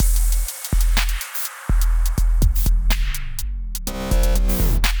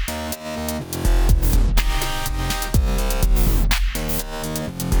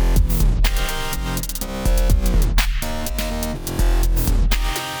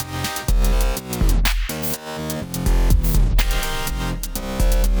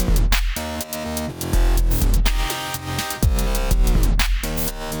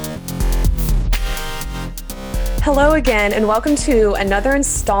Hello again, and welcome to another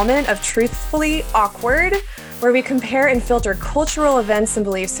installment of Truthfully Awkward, where we compare and filter cultural events and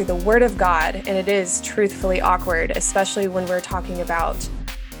beliefs through the Word of God. And it is truthfully awkward, especially when we're talking about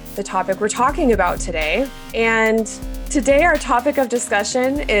the topic we're talking about today. And today, our topic of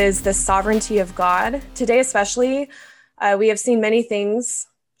discussion is the sovereignty of God. Today, especially, we have seen many things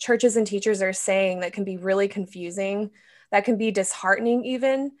churches and teachers are saying that can be really confusing, that can be disheartening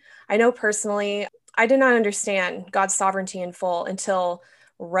even. I know personally, I did not understand God's sovereignty in full until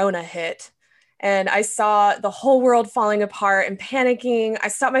Rona hit. And I saw the whole world falling apart and panicking. I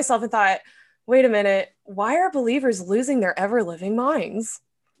stopped myself and thought, wait a minute, why are believers losing their ever-living minds?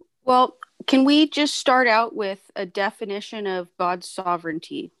 Well, can we just start out with a definition of God's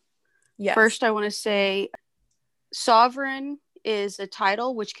sovereignty? Yes. First, I want to say sovereign is a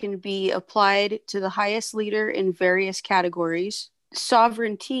title which can be applied to the highest leader in various categories.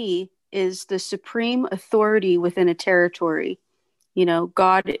 Sovereignty is the supreme authority within a territory. You know,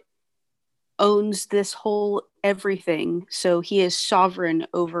 God owns this whole everything, so he is sovereign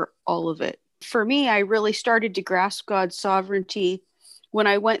over all of it. For me, I really started to grasp God's sovereignty when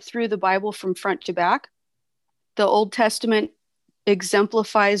I went through the Bible from front to back. The Old Testament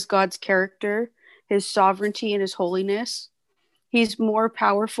exemplifies God's character, his sovereignty, and his holiness. He's more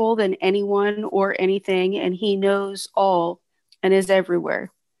powerful than anyone or anything, and he knows all and is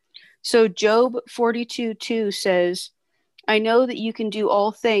everywhere. So Job 42:2 says, I know that you can do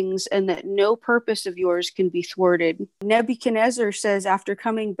all things and that no purpose of yours can be thwarted. Nebuchadnezzar says, after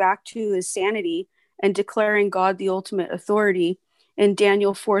coming back to his sanity and declaring God the ultimate authority, in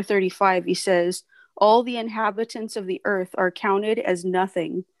Daniel 4:35, he says, all the inhabitants of the earth are counted as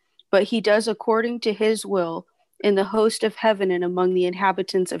nothing, but he does according to his will in the host of heaven and among the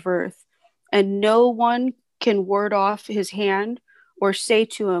inhabitants of earth. And no one can ward off his hand or say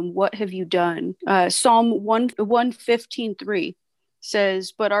to him, what have you done? Psalm 115:3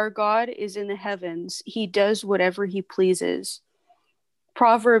 says, but our God is in the heavens. He does whatever he pleases.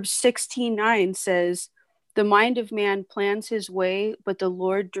 Proverbs 16:9 says, the mind of man plans his way, but the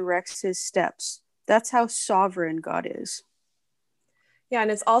Lord directs his steps. That's how sovereign God is. Yeah, and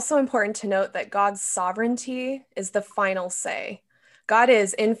it's also important to note that God's sovereignty is the final say. God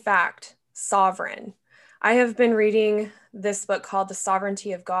is, in fact, sovereign. I have been reading this book called The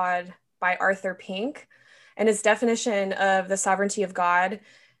Sovereignty of God by Arthur Pink, and his definition of the sovereignty of God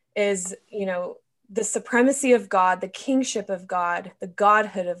is, the supremacy of God, the kingship of God, the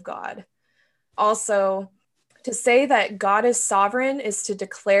godhood of God. Also, to say that God is sovereign is to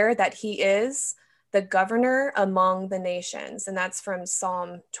declare that he is the governor among the nations, and that's from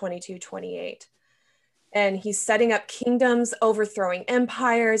Psalm 22:28. And he's setting up kingdoms, overthrowing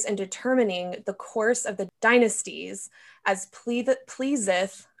empires, and determining the course of the dynasties as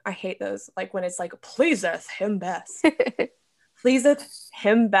pleaseth. I hate those, like when it's like, pleaseth him best. Pleaseth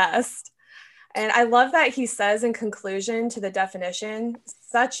him best. And I love that he says in conclusion to the definition,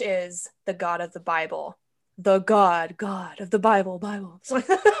 such is the God of the Bible. The God of the Bible. Like,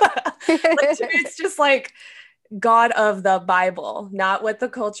 to me, it's just like God of the Bible, not what the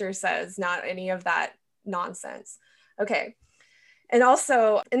culture says, not any of that nonsense. Okay. And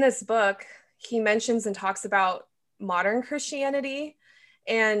also in this book, he mentions and talks about modern Christianity.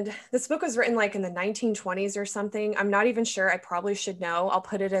 And this book was written like in the 1920s or something. I'm not even sure. I probably should know. I'll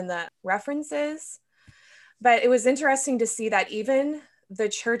put it in the references. But it was interesting to see that even the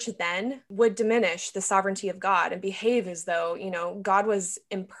church then would diminish the sovereignty of God and behave as though, God was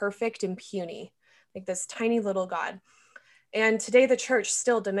imperfect and puny, like this tiny little God. And today the church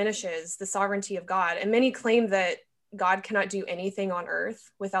still diminishes the sovereignty of God. And many claim that God cannot do anything on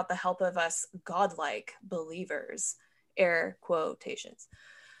earth without the help of us godlike believers, air quotations,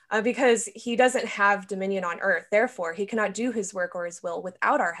 because he doesn't have dominion on earth. Therefore, he cannot do his work or his will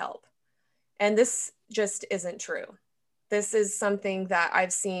without our help. And this just isn't true. This is something that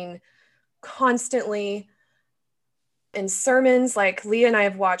I've seen constantly in sermons. Like Leah and I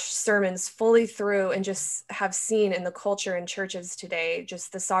have watched sermons fully through and just have seen in the culture in churches today,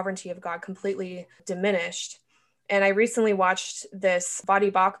 just the sovereignty of God completely diminished. And I recently watched this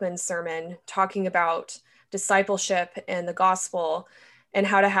Voddie Baucham sermon talking about discipleship and the gospel and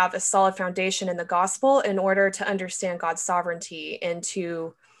how to have a solid foundation in the gospel in order to understand God's sovereignty and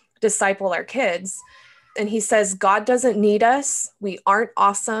to disciple our kids. And he says, God doesn't need us. We aren't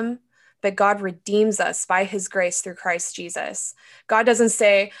awesome, but God redeems us by his grace through Christ Jesus. God doesn't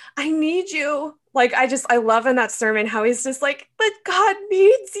say, I need you. Like, I love in that sermon how he's just like, but God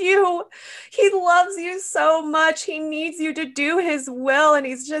needs you. He loves you so much. He needs you to do his will. And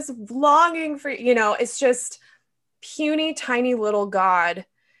he's just longing for, it's just puny, tiny little God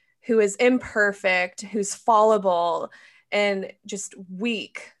who is imperfect, who's fallible, and just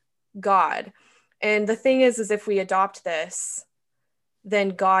weak God. And the thing is if we adopt this, then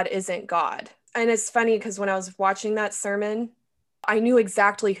God isn't God. And it's funny because when I was watching that sermon, I knew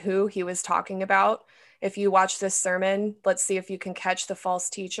exactly who he was talking about. If you watch this sermon, let's see if you can catch the false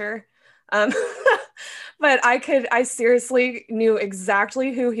teacher. Um, but I seriously knew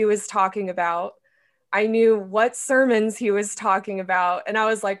exactly who he was talking about. I knew what sermons he was talking about. And I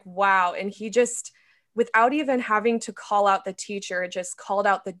was like, wow. And he just, without even having to call out the teacher, just called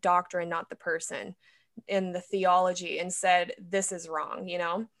out the doctrine, not the person, in the theology, and said, this is wrong, you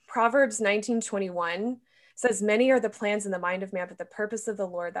know? Proverbs 19:21 says, many are the plans in the mind of man, but the purpose of the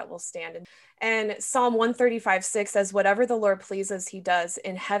Lord that will stand. And Psalm 135:6 says, whatever the Lord pleases, he does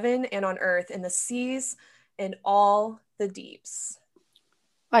in heaven and on earth, in the seas and all the deeps.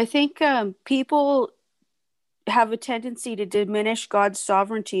 I think people have a tendency to diminish God's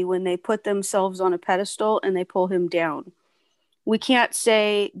sovereignty when they put themselves on a pedestal and they pull him down. We can't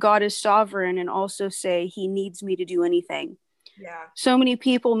say God is sovereign and also say he needs me to do anything. Yeah. So many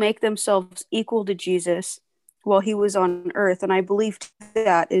people make themselves equal to Jesus while he was on earth. And I believe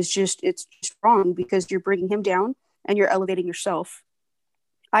that is it's just wrong, because you're bringing him down and you're elevating yourself.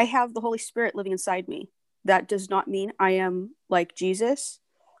 I have the Holy Spirit living inside me. That does not mean I am like Jesus.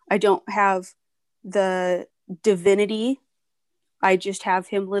 I don't have the divinity. I just have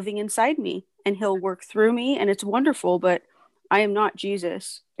him living inside me, and he'll work through me, and it's wonderful, but I am not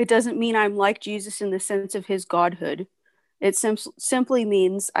Jesus. It doesn't mean I'm like Jesus in the sense of his godhood. It simply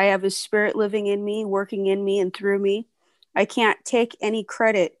means I have his spirit living in me, working in me and through me. I can't take any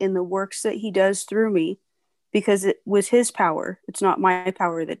credit in the works that he does through me, because it was his power. It's not my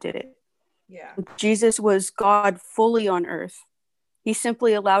power that did it. Yeah. Jesus was God fully on earth. He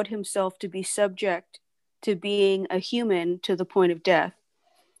simply allowed himself to be subject to being a human to the point of death.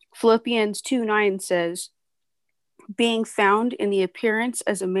 Philippians 2:9 says, being found in the appearance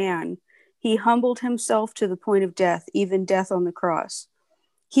as a man, he humbled himself to the point of death, even death on the cross.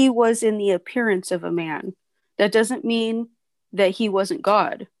 He was in the appearance of a man. That doesn't mean that he wasn't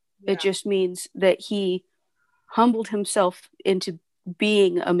God. Yeah. It just means that he humbled himself into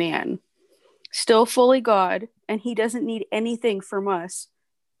being a man, still fully God, and he doesn't need anything from us,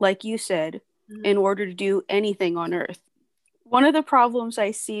 like you said, in order to do anything on earth. One of the problems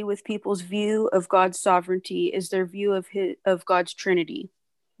I see with people's view of God's sovereignty is their view of God's Trinity.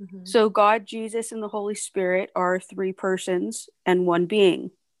 Mm-hmm. So God, Jesus, and the Holy Spirit are three persons and one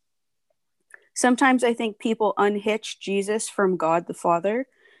being. Sometimes I think people unhitch Jesus from God the Father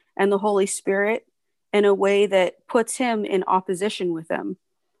and the Holy Spirit in a way that puts him in opposition with them.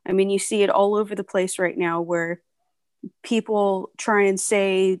 I mean, you see it all over the place right now, where people try and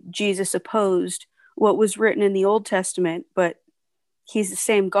say Jesus opposed what was written in the Old Testament, but he's the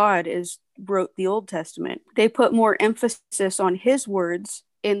same God as wrote the Old Testament. They put more emphasis on his words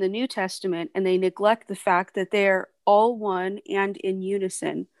in the New Testament, and they neglect the fact that they're all one and in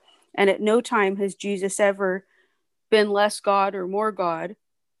unison. And at no time has Jesus ever been less God or more God.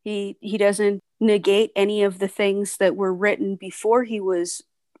 He doesn't negate any of the things that were written before he was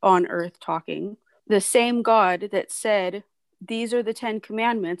on earth talking. The same God that said, these are the 10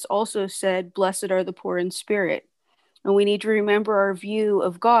 commandments, also said, blessed are the poor in spirit. And we need to remember our view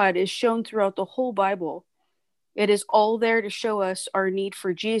of God is shown throughout the whole Bible. It is all there to show us our need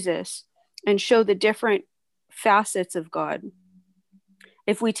for Jesus and show the different facets of God.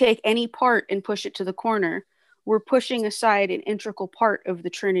 If we take any part and push it to the corner, we're pushing aside an integral part of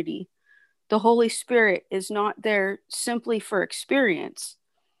the Trinity. The Holy Spirit is not there simply for experience,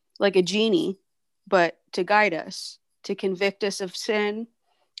 like a genie, but to guide us, to convict us of sin,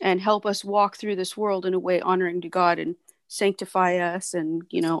 and help us walk through this world in a way honoring to God and sanctify us and,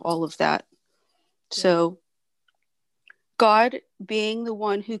 all of that. Yeah. So God, being the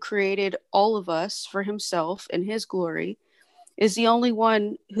one who created all of us for himself and his glory, is the only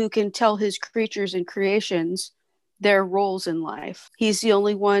one who can tell his creatures and creations their roles in life. He's the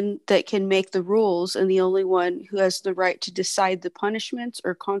only one that can make the rules and the only one who has the right to decide the punishments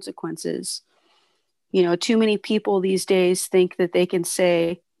or consequences. Too many people these days think that they can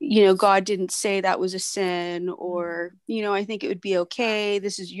say, God didn't say that was a sin, or, I think it would be okay.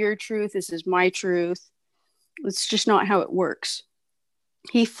 This is your truth. This is my truth. It's just not how it works.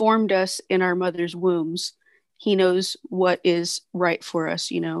 He formed us in our mother's wombs. He knows what is right for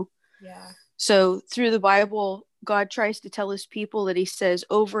us, Yeah. So through the Bible, God tries to tell his people that he says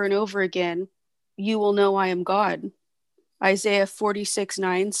over and over again, you will know I am God. Isaiah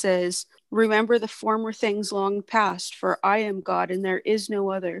 46:9 says, remember the former things long past, for I am God and there is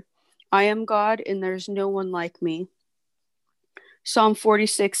no other. I am God and there's no one like me. Psalm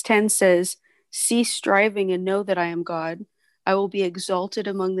 46:10 says, "Cease striving and know that I am God. I will be exalted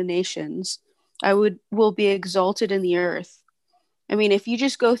among the nations. I will be exalted in the earth." I mean, if you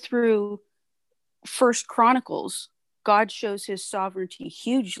just go through First Chronicles, God shows his sovereignty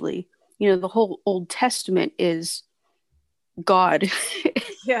hugely. The whole Old Testament is God. I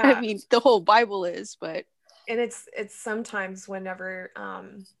Yeah. mean, the whole Bible is, but And it's sometimes whenever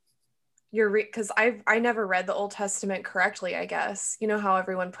you're because I never read the Old Testament correctly, I guess. You know how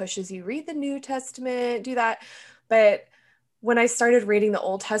everyone pushes you read the New Testament, do that. But when I started reading the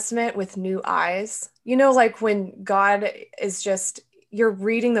Old Testament with new eyes, like when God is just, you're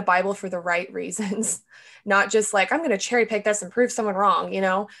reading the Bible for the right reasons, not just like, I'm going to cherry pick this and prove someone wrong,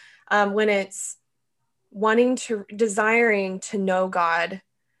 when it's desiring to know God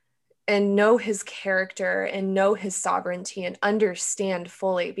and know his character and know his sovereignty and understand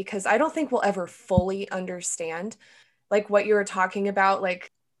fully, because I don't think we'll ever fully understand like what you were talking about.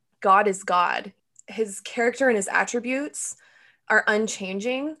 Like, God is God. His character and his attributes are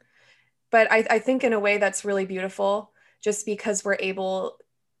unchanging. But I think in a way that's really beautiful, just because we're able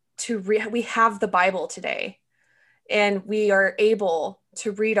to we have the Bible today, and we are able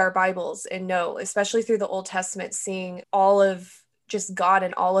to read our Bibles and know, especially through the Old Testament, seeing all of just God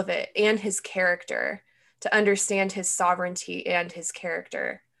and all of it and his character, to understand his sovereignty and his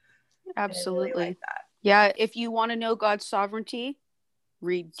character. And I really like absolutely. that. Yeah, if you want to know God's sovereignty,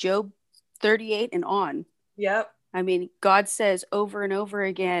 read Job 38 and on. Yep. I mean, God says over and over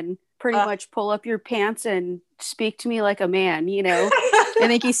again, pretty much pull up your pants and speak to me like a man, I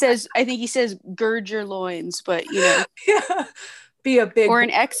think he says gird your loins, but Yeah. Be a big or boy.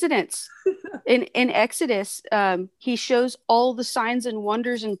 in Exodus. In Exodus, he shows all the signs and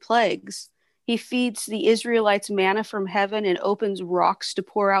wonders and plagues. He feeds the Israelites manna from heaven and opens rocks to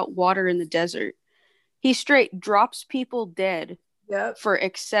pour out water in the desert. He straight drops people dead Yep. for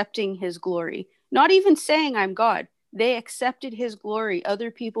accepting his glory. Not even saying I'm God. They accepted his glory.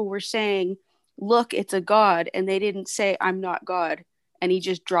 Other people were saying, look, it's a God. And they didn't say, I'm not God. And he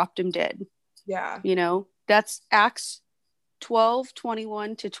just dropped him dead. Yeah. That's Acts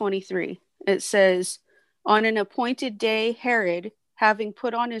 12:21-23. It says, on an appointed day, Herod, having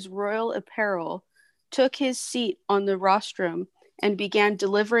put on his royal apparel, took his seat on the rostrum and began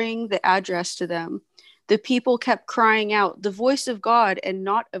delivering the address to them. The people kept crying out, the voice of God and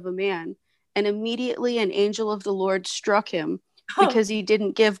not of a man. And immediately an angel of the Lord struck him Oh, because he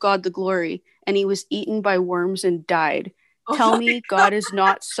didn't give God the glory, and he was eaten by worms and died. oh Tell my me God. God is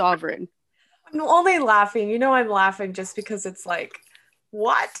not sovereign. I'm only laughing. I'm laughing just because it's like,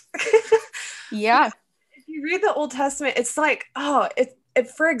 what? Yeah, If you read the Old Testament, it's like, oh,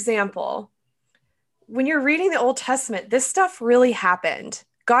 for example, when you're reading the Old Testament, this stuff really happened.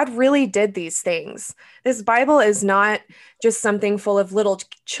 God really did these things. This Bible is not just something full of little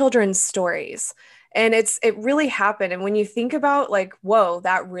children's stories. And it really happened. And when you think about like, whoa,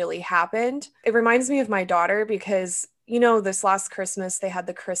 that really happened, it reminds me of my daughter because, this last Christmas, they had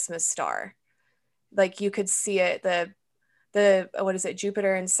the Christmas star. Like you could see it, the what is it,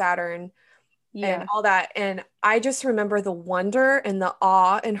 Jupiter and Saturn and yeah. all that. And I just remember the wonder and the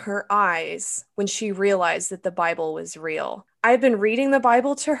awe in her eyes when she realized that the Bible was real. I had been reading the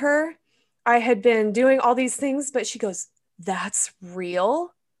Bible to her. I had been doing all these things, but she goes, "That's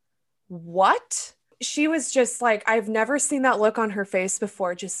real? What?" She was just like, I've never seen that look on her face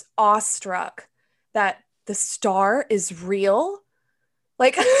before, just awestruck that the star is real.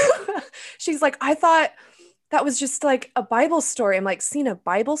 Like, she's like, I thought that was just like a Bible story. I'm like, Cena,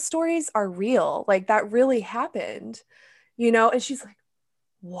 Bible stories are real. Like, that really happened, And she's like,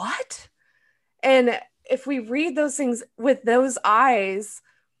 what? And if we read those things with those eyes,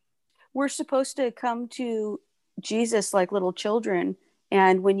 We're supposed to come to Jesus like little children.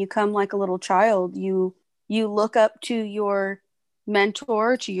 And when you come like a little child, you look up to your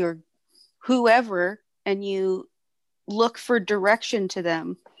mentor, to your whoever, and you look for direction to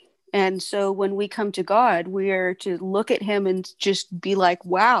them. And so when we come to God, we are to look at him and just be like,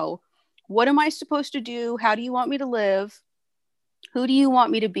 wow, what am I supposed to do? How do you want me to live? Who do you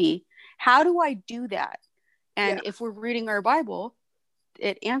want me to be? How do I do that? yeah, And if we're reading our Bible,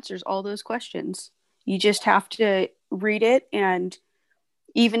 it answers all those questions. You just have to read it. And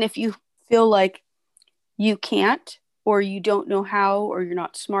even if you feel like you can't, or you don't know how, or you're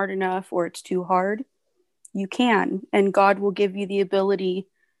not smart enough, or it's too hard, you can. And God will give you the ability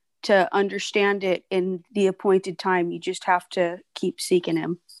to understand it in the appointed time. You just have to keep seeking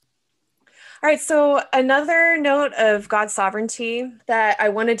him. All right, so another note of God's sovereignty that I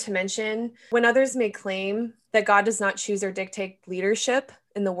wanted to mention: when others may claim that God does not choose or dictate leadership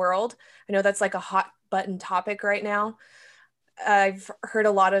in the world, I know that's like a hot button topic right now. I've heard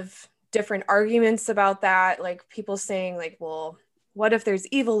a lot of different arguments about that, like people saying like, well, what if there's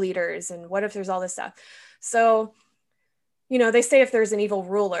evil leaders and what if there's all this stuff? So, they say if there's an evil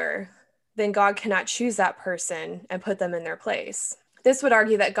ruler, then God cannot choose that person and put them in their place. This would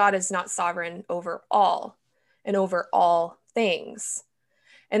argue that God is not sovereign over all and over all things.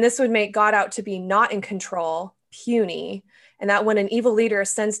 And this would make God out to be not in control, puny, and that when an evil leader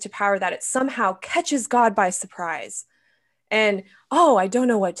ascends to power, that it somehow catches God by surprise. And, oh, I don't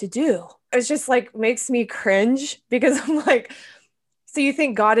know what to do. It's just like makes me cringe because I'm like, so you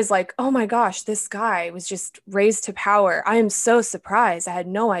think God is like, oh my gosh, this guy was just raised to power. I am so surprised. I had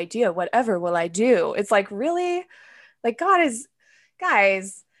no idea. Whatever will I do? It's like, really? Like, God is,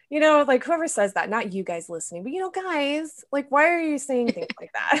 guys, like whoever says that, not you guys listening, but guys, like, why are you saying things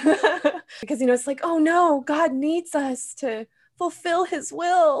like that? Because, it's like, oh no, God needs us to fulfill his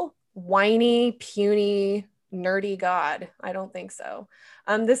will. Whiny, puny, nerdy God. I don't think so.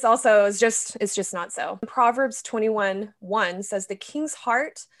 This also it's just not so. Proverbs 21:1 says, the king's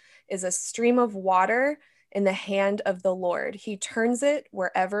heart is a stream of water in the hand of the Lord. He turns it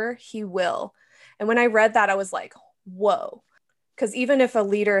wherever he will. And when I read that, I was like, whoa. Because even if a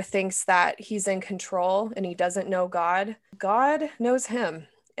leader thinks that he's in control and he doesn't know God, God knows him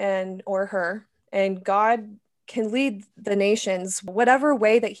or her, and God can lead the nations whatever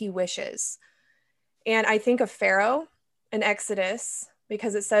way that he wishes. And I think of Pharaoh in Exodus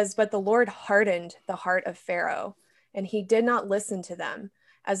because it says, but the Lord hardened the heart of Pharaoh, and he did not listen to them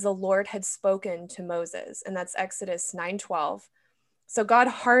as the Lord had spoken to Moses. And that's Exodus 9:12. So God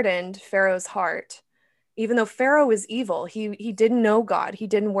hardened Pharaoh's heart. Even though Pharaoh was evil, he didn't know God. He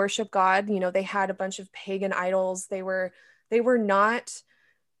didn't worship God. They had a bunch of pagan idols. They were not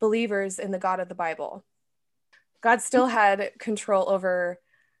believers in the God of the Bible. God still had control over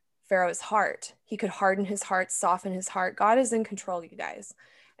Pharaoh's heart. He could harden his heart, soften his heart. God is in control, you guys.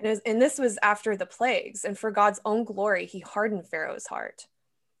 And this was after the plagues. And for God's own glory, he hardened Pharaoh's heart.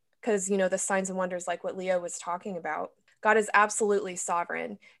 Because, the signs and wonders, like what Leah was talking about. God is absolutely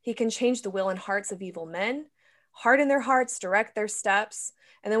sovereign. He can change the will and hearts of evil men, harden their hearts, direct their steps.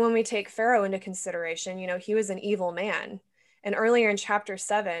 And then when we take Pharaoh into consideration, he was an evil man. And earlier in chapter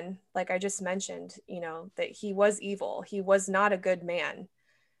 7, like I just mentioned, that he was evil. He was not a good man.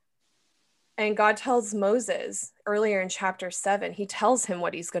 And God tells Moses earlier in chapter 7, he tells him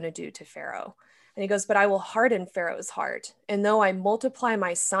what he's going to do to Pharaoh. And he goes, but I will harden Pharaoh's heart. And though I multiply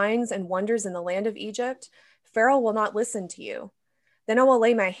my signs and wonders in the land of Egypt, Pharaoh will not listen to you. Then I will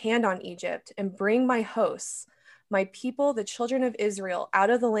lay my hand on Egypt and bring my hosts, my people, the children of Israel, out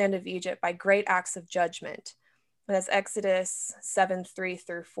of the land of Egypt by great acts of judgment. And that's Exodus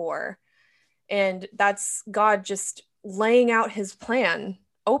 7:3-4. And that's God just laying out his plan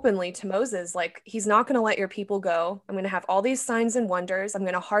openly to Moses. Like, he's not going to let your people go. I'm going to have all these signs and wonders. I'm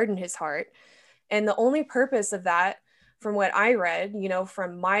going to harden his heart. And the only purpose of that, from what I read,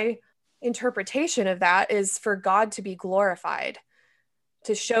 from my interpretation of that, is for God to be glorified,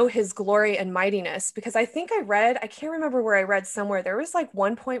 to show his glory and mightiness. Because I think I can't remember where I read somewhere, there was like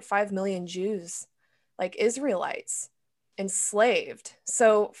 1.5 million Jews, like Israelites, enslaved.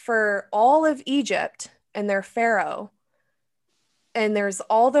 So for all of Egypt and their Pharaoh, and there's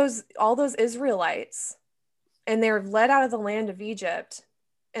all those Israelites, and they're led out of the land of Egypt.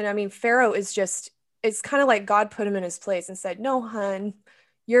 And I mean, Pharaoh is just, it's kind of like God put him in his place and said, no, hun,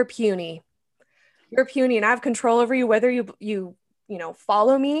 you're puny. You're puny, and I have control over you, whether you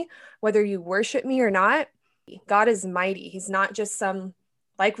follow me, whether you worship me or not. God is mighty. He's not just some,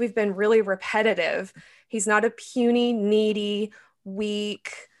 like we've been really repetitive. He's not a puny, needy,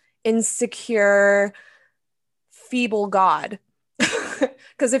 weak, insecure, feeble God.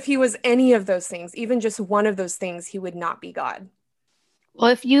 Because if he was any of those things, even just one of those things, he would not be God. Well,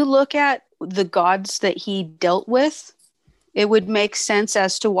 if you look at the gods that he dealt with, it would make sense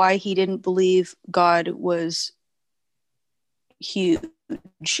as to why he didn't believe God was huge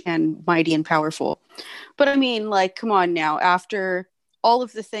and mighty and powerful. But I mean, like, come on now, after all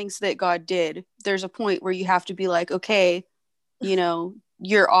of the things that God did, there's a point where you have to be like, okay,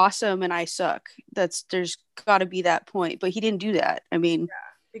 you're awesome and I suck. There's got to be that point. But he didn't do that. I mean,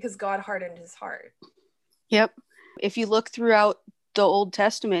 because God hardened his heart. Yep. If you look throughout the Old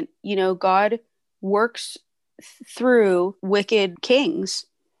Testament, God works through wicked kings.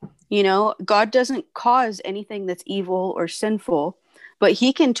 God doesn't cause anything that's evil or sinful, but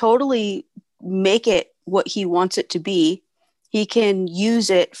he can totally make it what he wants it to be. He can use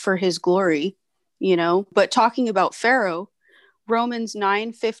it for his glory, But talking about Pharaoh, Romans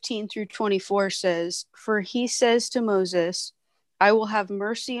 9:15-24 says, for he says to Moses, I will have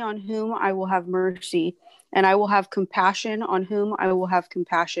mercy on whom I will have mercy, and I will have compassion on whom I will have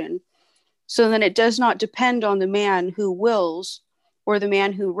compassion. So then it does not depend on the man who wills or the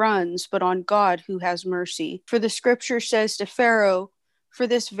man who runs, but on God who has mercy. For the scripture says to Pharaoh, for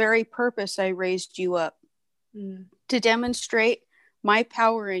this very purpose I raised you up, to demonstrate my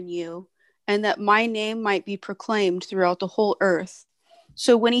power in you, and that my name might be proclaimed throughout the whole earth.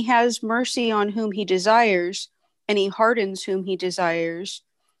 So when he has mercy on whom he desires, and he hardens whom he desires,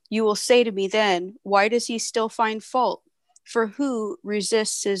 you will say to me then, why does he still find fault? For who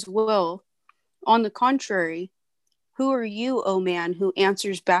resists his will? On the contrary, who are you, O man, who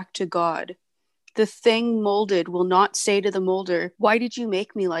answers back to God? The thing molded will not say to the molder, why did you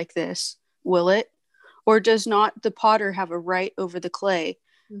make me like this? Will it? Or does not the potter have a right over the clay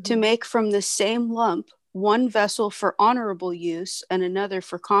to make from the same lump one vessel for honorable use and another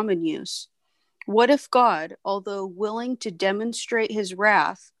for common use? What if God, although willing to demonstrate his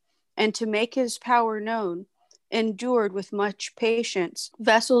wrath and to make his power known, endured with much patience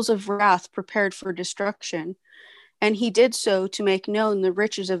vessels of wrath prepared for destruction? And he did so to make known the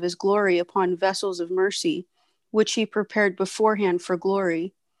riches of his glory upon vessels of mercy, which he prepared beforehand for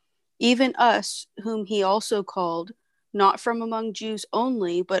glory. Even us, whom he also called, not from among Jews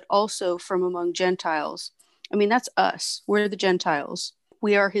only, but also from among Gentiles. I mean, that's us. We're the Gentiles.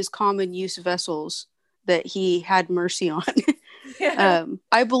 We are his common use vessels that he had mercy on.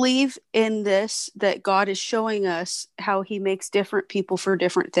 I believe in this, that God is showing us how he makes different people for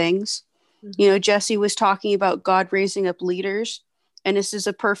different things. You know, Jesse was talking about God raising up leaders, and this is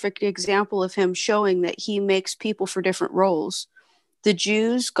a perfect example of him showing that he makes people for different roles. The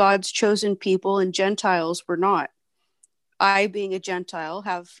Jews, God's chosen people, and Gentiles were not. I, being a Gentile,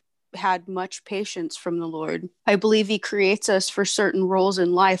 have had much patience from the Lord. I believe he creates us for certain roles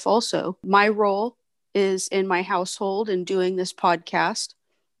in life also. My role is in my household and doing this podcast,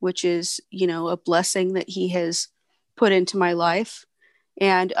 which is, you know, a blessing that he has put into my life.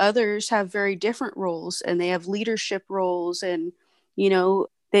 And others have very different roles, and they have leadership roles, and, you know,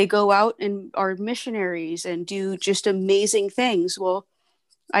 they go out and are missionaries and do just amazing things. Well,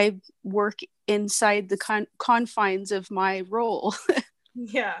 I work inside the confines of my role.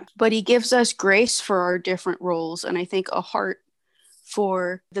 Yeah. But he gives us grace for our different roles, and I think a heart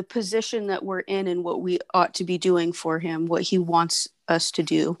for the position that we're in and what we ought to be doing for him, what he wants us to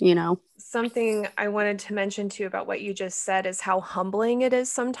do, you know. Something I wanted to mention too about what you just said is how humbling it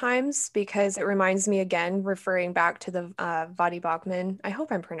is sometimes, because it reminds me, again, referring back to the Vadi Bachman, I hope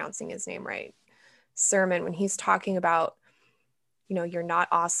I'm pronouncing his name right, sermon, when he's talking about, you know, you're not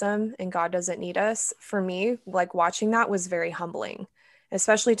awesome and God doesn't need us. For me, like, watching that was very humbling,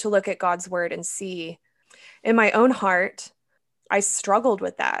 especially to look at God's word and see in my own heart, I struggled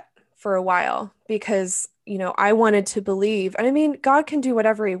with that for a while because, you know, I wanted to believe, and I mean, God can do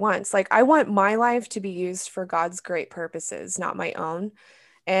whatever he wants. Like, I want my life to be used for God's great purposes, not my own.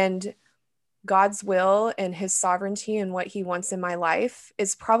 And God's will and his sovereignty and what he wants in my life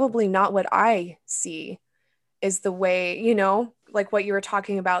is probably not what I see is the way, you know, like what you were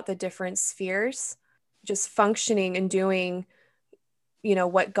talking about, the different spheres, just functioning and doing, you know,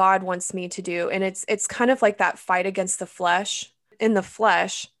 what God wants me to do. And it's kind of like that fight against the flesh. In the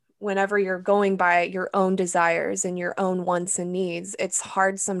flesh, whenever you're going by your own desires and your own wants and needs, it's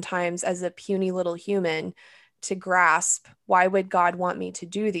hard sometimes as a puny little human to grasp, why would God want me to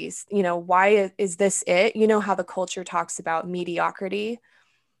do these? You know, why is this it? You know how the culture talks about mediocrity.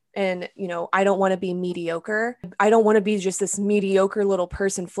 And, you know, I don't want to be mediocre. I don't want to be just this mediocre little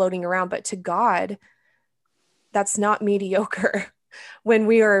person floating around. But to God, that's not mediocre. When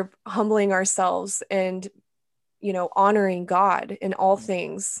we are humbling ourselves and, you know, honoring God in all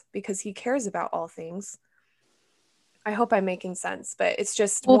things because he cares about all things. I hope I'm making sense, but it's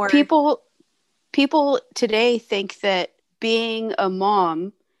just Well, more. people today think that being a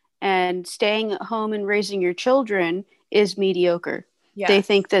mom and staying at home and raising your children is mediocre. Yeah. They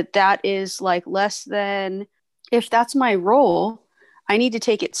think that that is like less than, if that's my role, I need to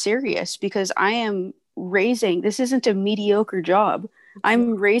take it serious because I am raising, this isn't a mediocre job.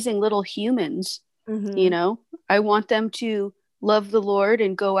 I'm raising little humans, you know. I want them to love the Lord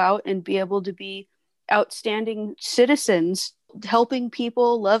and go out and be able to be outstanding citizens, helping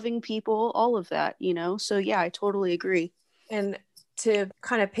people, loving people, all of that, you know. So yeah, I totally agree. And to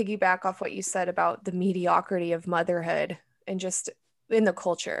kind of piggyback off what you said about the mediocrity of motherhood and just in the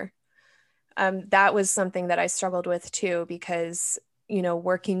culture, that was something that I struggled with too, because, you know,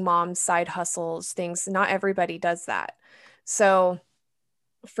 working moms, side hustles, things, not everybody does that. So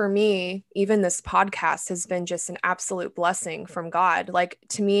for me, even this podcast has been just an absolute blessing from God. Like,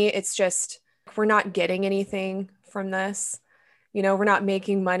 to me, it's just, we're not getting anything from this. we're not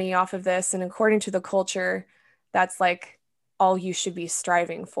making money off of this. And according to the culture, that's like all you should be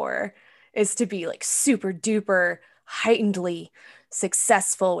striving for, is to be like super duper heightenedly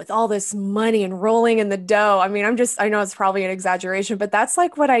successful with all this money and rolling in the dough. I mean, I know it's probably an exaggeration, but that's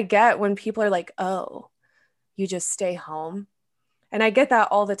like what I get when people are like, oh, you just stay home. And I get that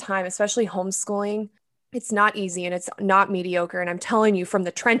all the time, especially homeschooling. It's not easy and it's not mediocre. And I'm telling you from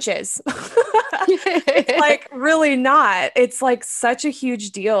the trenches, it's like really not. It's like such a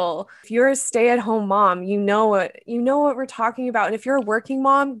huge deal. If you're a stay-at-home mom, you know what we're talking about. And if you're a working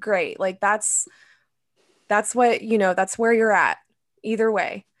mom, great. Like that's what, that's where you're at either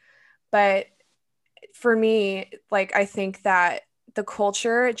way. But for me, like, I think that the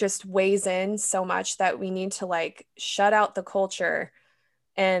culture just weighs in so much that we need to like shut out the culture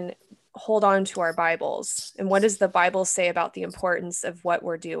and hold on to our Bibles. And what does the Bible say about the importance of what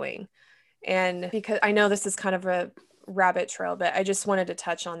we're doing? And because I know this is kind of a rabbit trail, but I just wanted to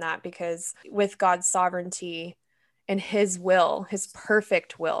touch on that because with God's sovereignty and his will, his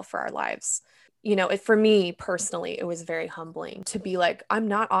perfect will for our lives, for me personally, it was very humbling to be like, I'm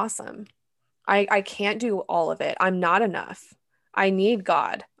not awesome. I can't do all of it. I'm not enough. I need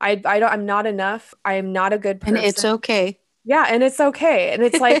God. I'm not enough. I am not a good person. And it's okay. Yeah. And it's okay. And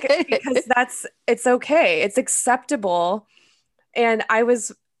it's like, because it's okay. It's acceptable. And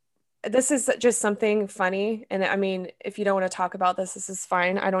this is just something funny. And I mean, if you don't want to talk about this, this is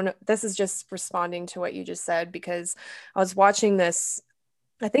fine. I don't know. This is just responding to what you just said, because I was watching this.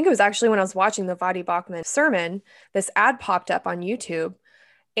 I think it was actually when I was watching the Voddie Baucham sermon, this ad popped up on YouTube.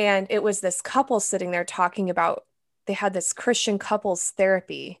 And it was this couple sitting there talking about, they had this Christian couples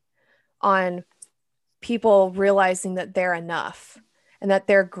therapy on people realizing that they're enough and that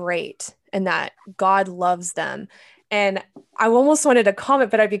they're great and that God loves them. And I almost wanted to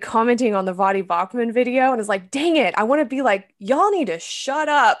comment, but I'd be commenting on the Voddie Baucham video and it's like, dang it, I want to be like, y'all need to shut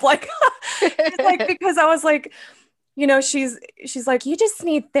up. Like, like, because I was like, she's like, you just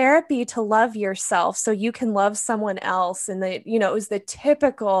need therapy to love yourself so you can love someone else. And it was the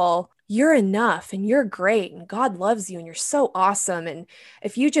typical, you're enough and you're great and God loves you and you're so awesome. And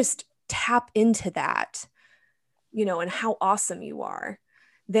if you just tap into that, and how awesome you are,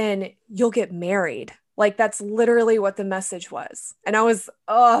 then you'll get married. Like, that's literally what the message was. And I was,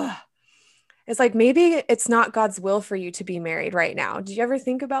 it's like, maybe it's not God's will for you to be married right now. Did you ever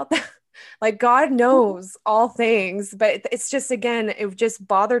think about that? Like, God knows all things, but it's just, again, it just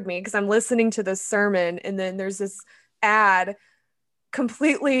bothered me because I'm listening to this sermon and then there's this ad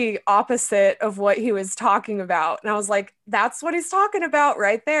completely opposite of what he was talking about. And I was like, that's what he's talking about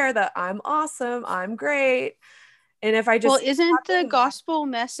right there, that I'm awesome, I'm great. And if I just... Well, isn't the gospel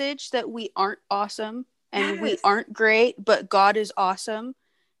message that we aren't awesome and Yes. we aren't great, but God is awesome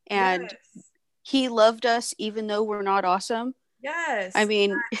and he loved us even though we're not awesome? Yes. I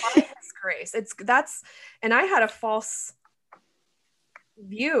mean, by his grace. And I had a false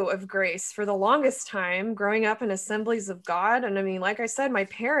view of grace for the longest time growing up in Assemblies of God. And I mean, like I said,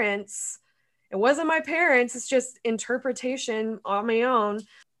 it wasn't my parents, it's just interpretation on my own.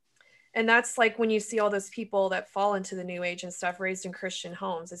 And that's like when you see all those people that fall into the new age and stuff raised in Christian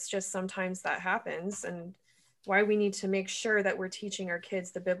homes, it's just sometimes that happens. And why we need to make sure that we're teaching our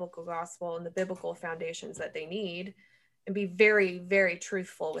kids the biblical gospel and the biblical foundations that they need, and be very, very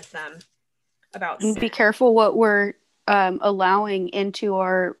truthful with them about sin. Be careful what we're allowing into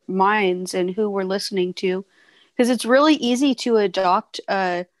our minds and who we're listening to, because it's really easy to adopt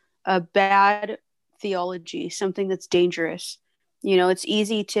a bad theology, something that's dangerous. It's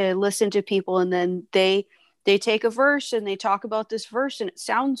easy to listen to people and then they take a verse and they talk about this verse and it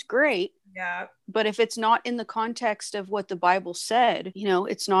sounds great. Yeah. But if it's not in the context of what the Bible said,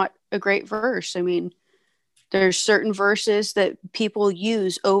 it's not a great verse. I mean, there's certain verses that people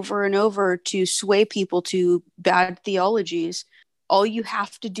use over and over to sway people to bad theologies. All you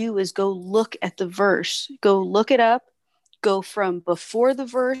have to do is go look at the verse, go look it up, go from before the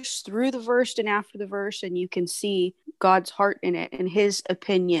verse, through the verse, and after the verse, and you can see God's heart in it and his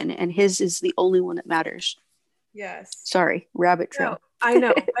opinion, and his is the only one that matters. Yes. Sorry, rabbit trail. No, I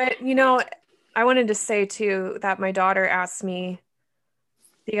know. But, I wanted to say too that my daughter asked me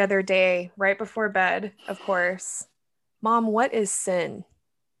the other day, right before bed, of course, Mom, what is sin?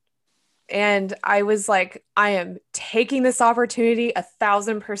 And I was like, I am taking this opportunity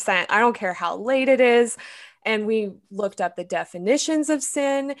 1,000%. I don't care how late it is. And we looked up the definitions of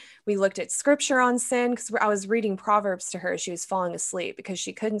sin. We looked at scripture on sin because I was reading Proverbs to her. She was falling asleep because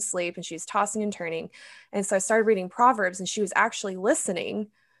she couldn't sleep and she was tossing and turning. And so I started reading Proverbs and she was actually listening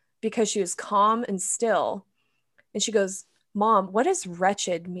because she was calm and still. And she goes, Mom, what does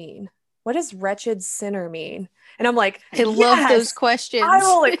wretched mean? what does wretched sinner mean? And I'm like, I love those yes, I questions.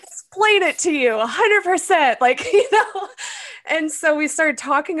 will explain it to you 100%. Like, you know, and so we started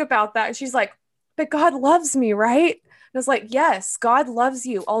talking about that. And she's like, but God loves me, right? And I was like, yes, God loves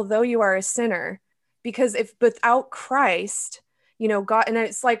you, although you are a sinner. Because if without Christ, you know, God, and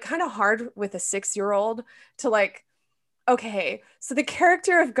it's like kind of hard with a 6-year-old to like, okay, so the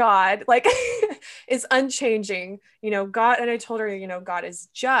character of God, like, is unchanging. You know, God, and I told her, you know, God is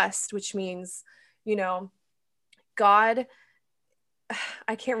just, which means, you know, God,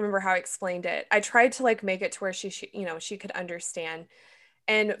 I can't remember how I explained it. I tried to like make it to where she you know, she could understand.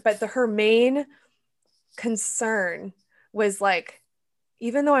 And, but her main concern was like,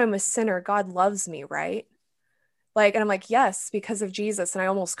 even though I'm a sinner, God loves me, right? Like, and I'm like, yes, because of Jesus. And I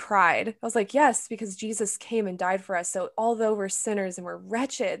almost cried. I was like, yes, because Jesus came and died for us. So although we're sinners and we're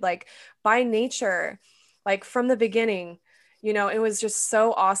wretched, like by nature, like from the beginning, you know, it was just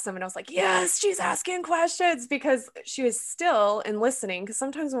so awesome. And I was like, yes, she's asking questions because she was still and listening. Because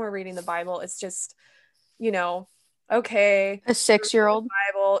sometimes when we're reading the Bible, it's just, you know, okay, A 6-year-old.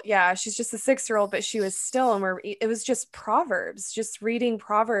 Bible. Yeah, she's just a 6-year-old, but she was still, and it was just Proverbs, just reading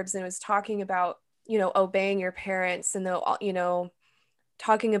Proverbs, and it was talking about, you know, obeying your parents and the, you know,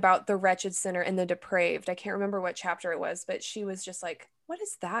 talking about the wretched sinner and the depraved. I can't remember what chapter it was, but she was just like, what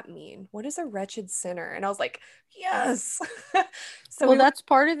does that mean? What is a wretched sinner? And I was like, yes. So Well, we were, that's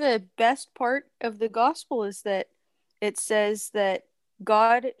part of the best part of the gospel is that it says that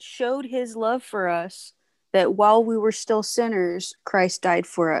God showed his love for us, that while we were still sinners, Christ died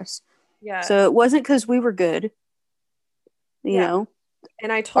for us. So yes. it wasn't because we were good, you Yeah. know,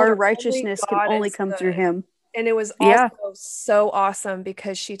 And I told our her only righteousness can God only is come through good. him. And it was also Yeah. so awesome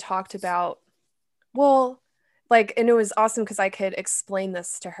because she talked about, well, like, and it was awesome because I could explain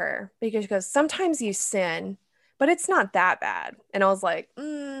this to her because she goes, sometimes you sin, but it's not that bad. And I was like,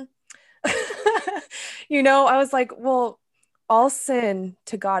 you know, I was like, well, all sin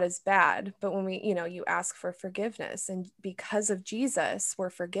to God is bad. But when we, you know, you ask for forgiveness, and because of Jesus, we're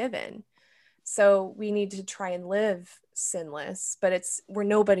forgiven. So we need to try and live sinless, but we're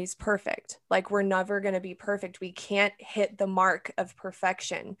nobody's perfect. Like we're never going to be perfect. We can't hit the mark of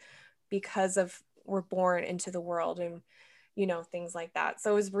perfection because of we're born into the world and you know things like that.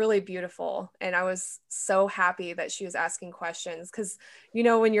 So it was really beautiful and I was so happy that she was asking questions cuz you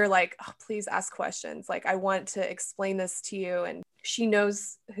know when you're like, oh, please ask questions. Like I want to explain this to you, and she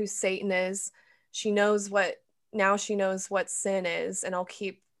knows who Satan is. She knows what sin is, and I'll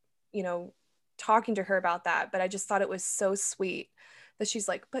keep, you know, talking to her about that, but I just thought it was so sweet that she's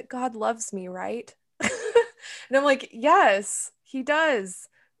like, but God loves me, right? And I'm like, yes, he does.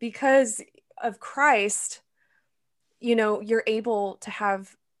 Because of Christ, you know, you're able to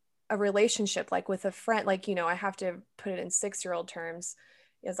have a relationship like with a friend. Like, you know, I have to put it in 6-year-old terms.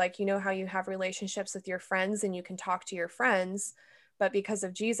 It's like, you know, how you have relationships with your friends and you can talk to your friends. But because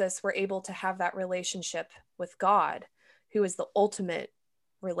of Jesus, we're able to have that relationship with God, who is the ultimate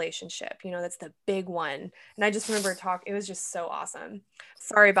relationship. You know, that's the big one. And I just remember it was just so awesome.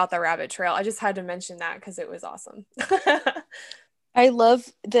 Sorry about the rabbit trail. I just had to mention that because it was awesome. I love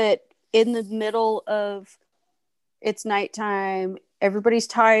that in the middle of it's nighttime, everybody's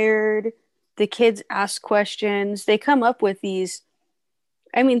tired, the kids ask questions, they come up with these.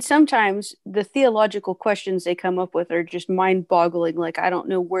 I mean, sometimes the theological questions they come up with are just mind boggling. Like, I don't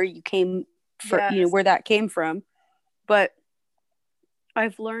know where you came for, you know, Yes. where that came from. But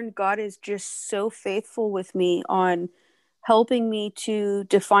I've learned God is just so faithful with me on helping me to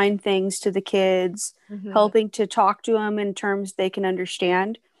define things to the kids, Mm-hmm. helping to talk to them in terms they can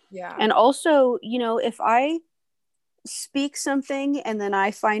understand. Yeah. And also, you know, if I speak something and then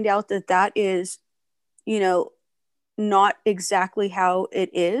I find out that that is, you know, not exactly how it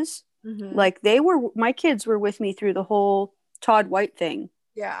is, Mm-hmm. like my kids were with me through the whole Todd White thing.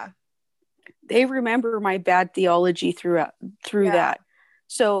 Yeah. They remember my bad theology through Yeah. that.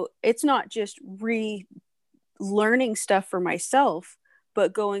 So it's not just learning stuff for myself,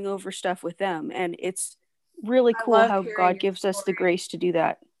 but going over stuff with them. And it's really I cool love how hearing God your gives us the story. grace to do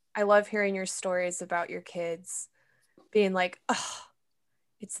that. I love hearing your stories about your kids being like, oh,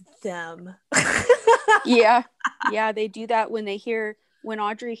 it's them. Yeah. Yeah. They do that when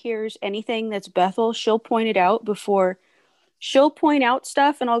Audrey hears anything that's Bethel, she'll point it out before she'll point out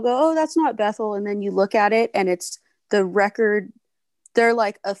stuff and I'll go, oh, that's not Bethel. And then you look at it and it's the record. They're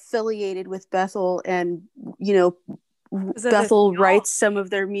like affiliated with Bethel and, you know, Because of the Bethel theology. writes some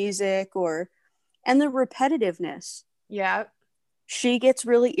of their music and the repetitiveness. Yeah. She gets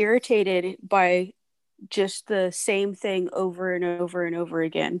really irritated by just the same thing over and over and over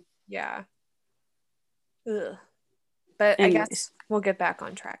again. Yeah. Ugh. But I guess Anyways. we'll get back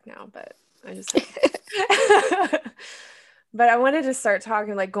on track now, but I just but I wanted to start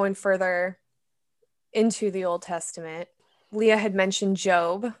talking, like going further into the Old Testament. Leah had mentioned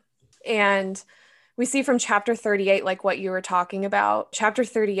Job, and we see from chapter 38, like what you were talking about. Chapter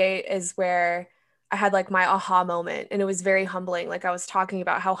 38 is where I had like my aha moment, and it was very humbling. Like I was talking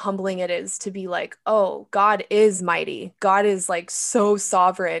about how humbling it is to be like, oh, God is mighty. God is like so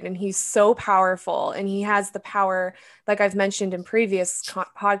sovereign, and he's so powerful, and he has the power, like I've mentioned in previous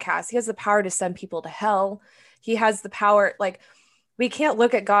podcasts, he has the power to send people to hell. He has the power, like we can't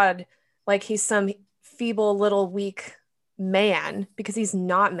look at God like he's some feeble little weak man, because he's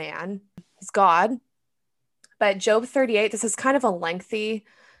not man. He's God. But Job 38, this is kind of a lengthy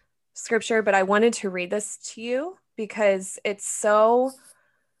scripture, but I wanted to read this to you because it's so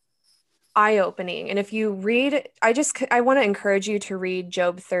eye-opening. And if you read, I want to encourage you to read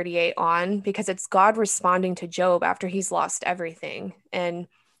Job 38 on, because it's God responding to Job after he's lost everything and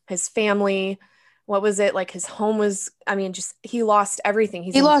his family. What was it? Like his home was, I mean, just he lost everything.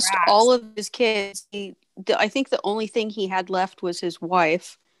 He's He in lost rags. all of his kids. I think the only thing he had left was his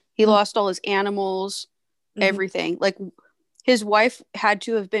wife. He Mhm. lost all his animals, Mhm. everything. Like his wife had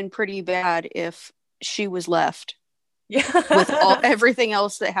to have been pretty bad if she was left with Yeah. everything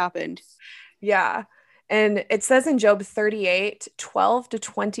else that happened. Yeah. And it says in Job 38, 12 to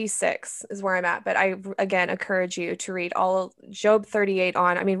 26 is where I'm at. But I, again, encourage you to read all Job 38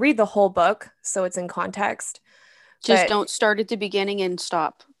 on. I mean, read the whole book so it's in context. Just But don't start at the beginning and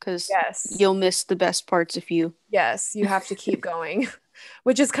stop, because yes, you'll miss the best parts if you. yes, you have to keep going,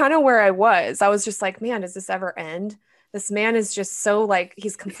 which is kind of where I was. I was just like, man, does this ever end? This man is just so like,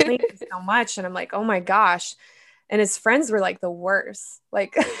 he's complaining so much. And I'm like, oh my gosh. And his friends were like the worst.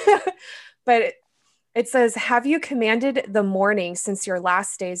 Like, but it says, have you commanded the morning since your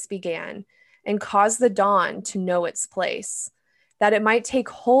last days began, and caused the dawn to know its place, that it might take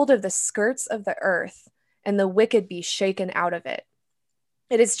hold of the skirts of the earth, and the wicked be shaken out of it?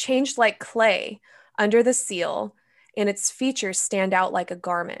 It is changed like clay under the seal, and its features stand out like a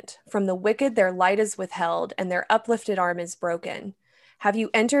garment. From the wicked their light is withheld, and their uplifted arm is broken. Have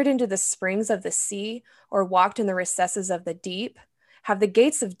you entered into the springs of the sea, or walked in the recesses of the deep? Have the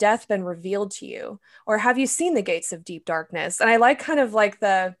gates of death been revealed to you, or have you seen the gates of deep darkness? And I like kind of like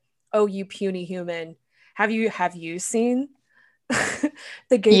the, oh, you puny human, have you seen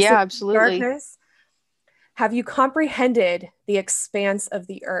the gates Yeah, of deep absolutely. darkness? Have you comprehended the expanse of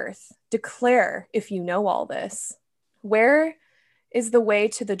the earth? Declare if you know all this. Where is the way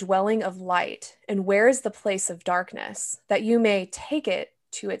to the dwelling of light, and where is the place of darkness, that you may take it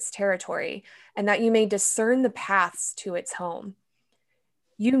to its territory, and that you may discern the paths to its home?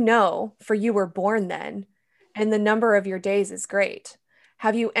 You know, for you were born then, and the number of your days is great.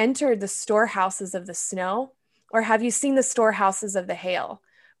 Have you entered the storehouses of the snow, or have you seen the storehouses of the hail,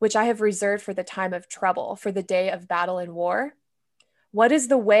 which I have reserved for the time of trouble, for the day of battle and war? What is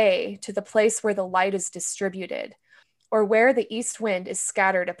the way to the place where the light is distributed, or where the east wind is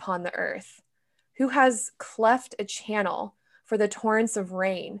scattered upon the earth? Who has cleft a channel for the torrents of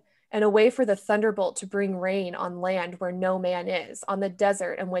rain, and a way for the thunderbolt to bring rain on land where no man is, on the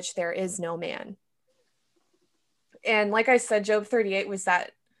desert in which there is no man? And like I said, Job 38 was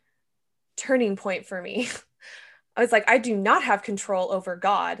that turning point for me. I was like, I do not have control over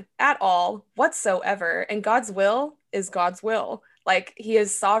God at all, whatsoever. And God's will is God's will. Like he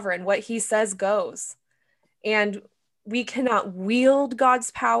is sovereign. What he says goes. And we cannot wield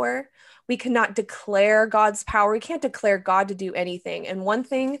God's power. We cannot declare God's power. We can't declare God to do anything. And one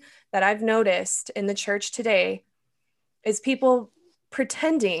thing that I've noticed in the church today is people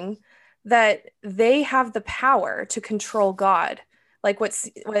pretending that they have the power to control God. Like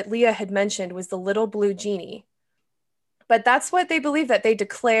what Leah had mentioned was the little blue genie. But that's what they believe, that they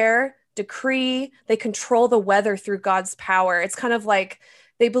declare, decree, they control the weather through God's power. It's kind of like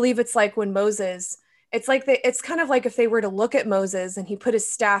they believe it's like when Moses, it's kind of like if they were to look at Moses and he put his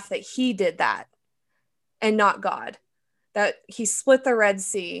staff, that he did that and not God, that he split the Red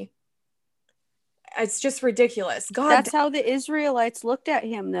Sea. It's just ridiculous. God, That's how the Israelites looked at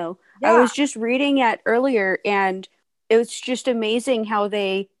him, though. I yeah, was just reading it earlier, and it was just amazing how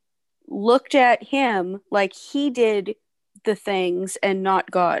they looked at him like he did the things and not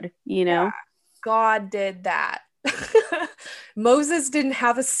God, you yeah, know? God did that. Moses didn't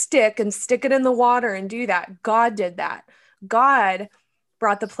have a stick and stick it in the water and do that. God did that. God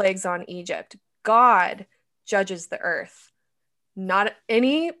brought the plagues on Egypt. God judges the earth, not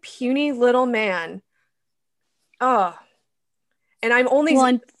any puny little man. Oh, and I'm only Well,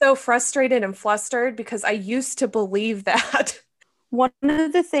 and so frustrated and flustered because I used to believe that. One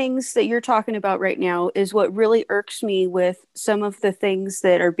of the things that you're talking about right now is what really irks me with some of the things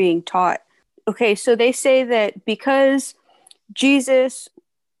that are being taught. Okay, so they say that because Jesus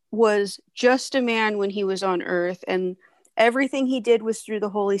was just a man when he was on earth, and everything he did was through the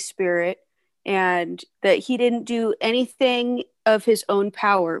Holy Spirit, and that he didn't do anything of his own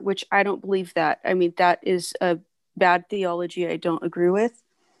power, which I don't believe that. I mean, that is a bad theology I don't agree with.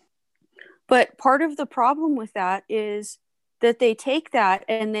 But part of the problem with that is that they take that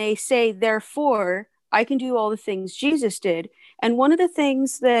and they say, therefore, I can do all the things Jesus did. And one of the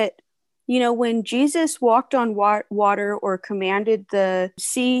things that, when Jesus walked on water or commanded the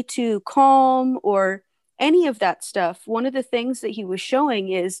sea to calm or any of that stuff, one of the things that he was showing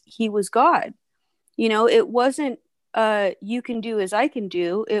is he was God. It wasn't you can do as I can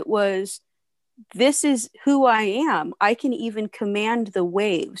do. It was, this is who I am. I can even command the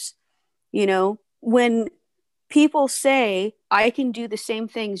waves. When people say, I can do the same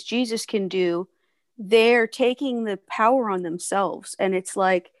things Jesus can do, they're taking the power on themselves. And it's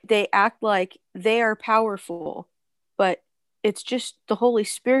like they act like they are powerful, but it's just the Holy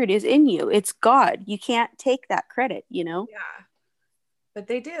Spirit is in you. It's God. You can't take that credit. Yeah, but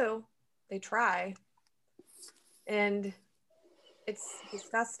they do. They try. And it's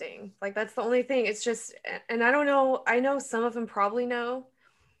disgusting. Like, that's the only thing. It's just, and I don't know. I know some of them probably know,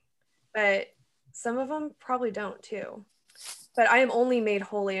 but some of them probably don't too. But I am only made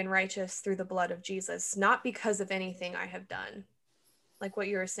holy and righteous through the blood of Jesus, not because of anything I have done, like what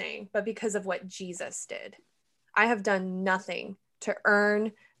you were saying, but because of what Jesus did. I have done nothing to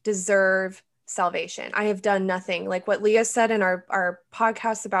earn, deserve salvation. I have done nothing. Like what Leah said in our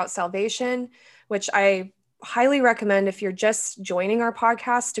podcast about salvation, which I highly recommend if you're just joining our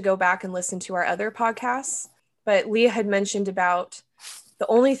podcast to go back and listen to our other podcasts. But Leah had mentioned about the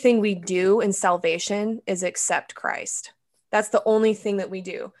only thing we do in salvation is accept Christ. That's the only thing that we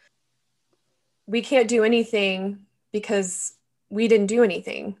do. We can't do anything because we didn't do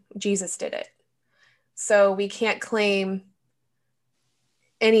anything. Jesus did it. So we can't claim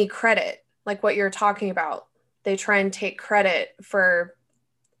any credit, like what you're talking about. They try and take credit for,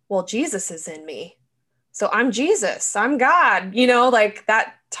 well, Jesus is in me. So I'm Jesus, I'm God, like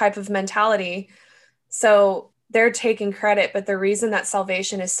that type of mentality. So they're taking credit, but the reason that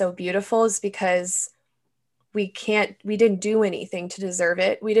salvation is so beautiful is because we didn't do anything to deserve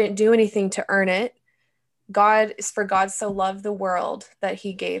it. We didn't do anything to earn it. God so loved the world that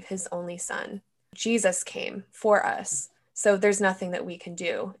he gave his only son. Jesus came for us. So there's nothing that we can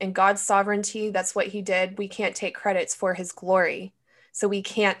do. In God's sovereignty, that's what he did. We can't take credits for his glory. So we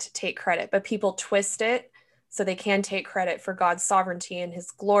can't take credit, but people twist it so they can take credit for God's sovereignty and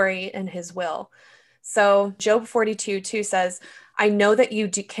his glory and his will. So Job 42:2 says, I know that you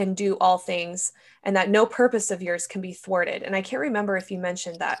can do all things and that no purpose of yours can be thwarted. And I can't remember if you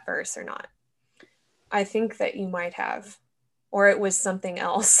mentioned that verse or not. I think that you might have, or it was something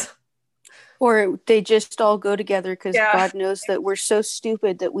else. Or they just all go together because Yeah. God knows that we're so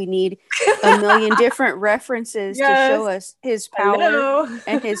stupid that we need a million different references to show us his power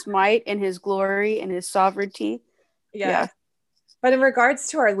and his might and his glory and his sovereignty. Yeah. But in regards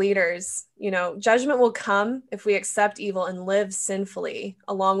to our leaders, judgment will come if we accept evil and live sinfully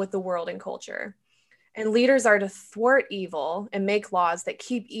along with the world and culture. And leaders are to thwart evil and make laws that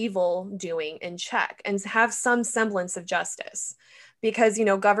keep evil doing in check and have some semblance of justice. Because,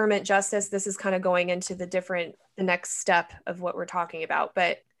 government justice, this is kind of going into the next step of what we're talking about.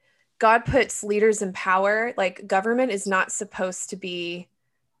 But God puts leaders in power. Like, government is not supposed to be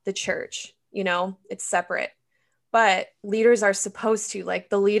the church, it's separate. But leaders are supposed to,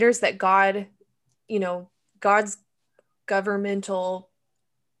 like the leaders that God, God's governmental,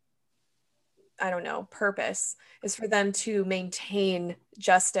 purpose is for them to maintain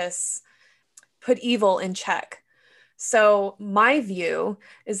justice, put evil in check. So my view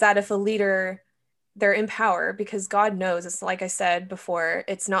is that if a leader, they're in power because God knows, it's like I said before,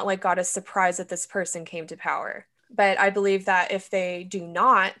 it's not like God is surprised that this person came to power. But I believe that if they do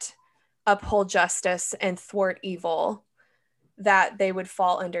not uphold justice and thwart evil, that they would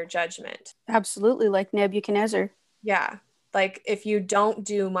fall under judgment. Absolutely, like Nebuchadnezzar. Yeah. Like if you don't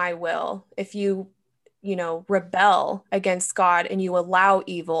do my will, if you, rebel against God and you allow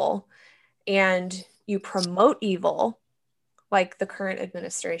evil and you promote evil, like the current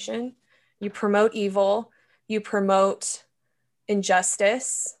administration, you promote evil, you promote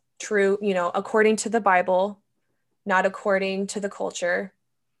injustice, true, according to the Bible, not according to the culture.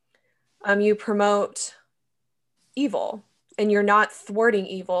 You promote evil and you're not thwarting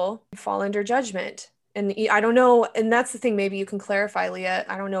evil, you fall under judgment. And I don't know, and that's the thing, maybe you can clarify, Leah.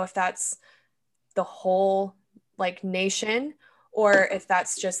 I don't know if that's the whole nation or if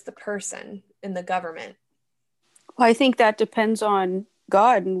that's just the person in the government. Well, I think that depends on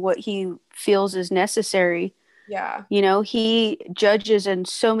God and what he feels is necessary. Yeah. You know, he judges in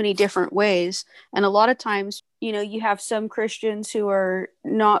so many different ways. And a lot of times, you know, you have some Christians who are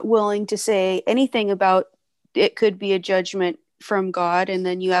not willing to say anything about it could be a judgment from God. And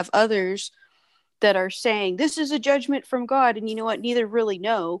then you have others that are saying, this is a judgment from God. And you know what? Neither really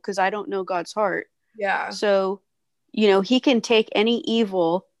know, because I don't know God's heart. Yeah. So, you know, he can take any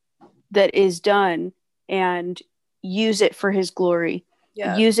evil that is done and use it for his glory,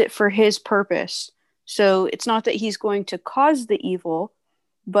 Yeah. use it for his purpose. So it's not that he's going to cause the evil,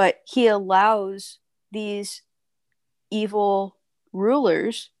 but he allows these evil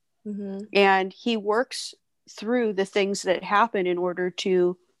rulers Mm-hmm. and he works through the things that happen in order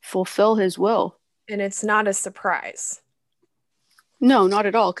to fulfill his will. And it's not a surprise. No, not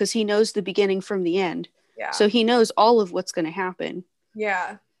at all, because he knows the beginning from the end. Yeah. So he knows all of what's going to happen.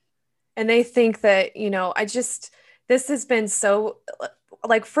 Yeah. And they think that, this has been so,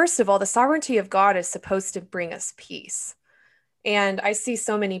 like, first of all, the sovereignty of God is supposed to bring us peace. And I see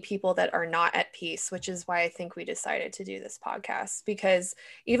so many people that are not at peace, which is why I think we decided to do this podcast, because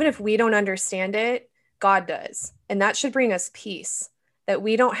even if we don't understand it, God does. And that should bring us peace, that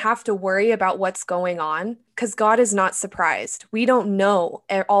we don't have to worry about what's going on because God is not surprised. We don't know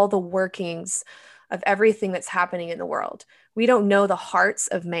all the workings of everything that's happening in the world. We don't know the hearts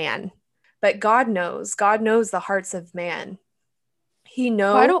of man, but God knows. God knows the hearts of man. He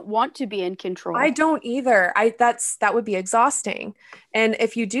knows. Well, I don't want to be in control. I don't either. That would be exhausting. And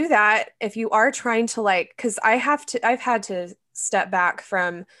if you do that, if you are trying to because I've had to step back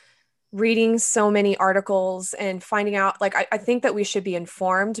from reading so many articles and finding out, I think that we should be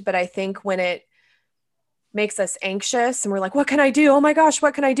informed, but I think when it makes us anxious and we're like, what can I do? Oh my gosh,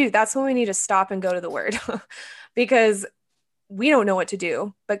 what can I do? That's when we need to stop and go to the word because we don't know what to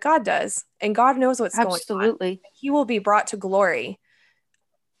do, but God does. And God knows what's going on. Absolutely. He will be brought to glory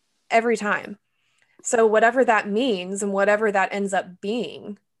every time. So whatever that means and whatever that ends up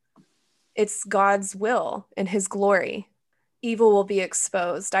being, it's God's will and his glory. Evil will be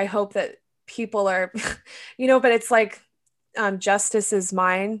exposed. I hope that people are, but it's like justice is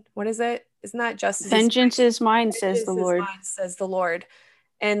mine. What is it? Isn't that justice? Vengeance is mine, says the Lord. Mine, says the Lord.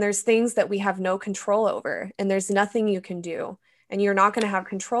 And there's things that we have no control over, and there's nothing you can do, and you're not going to have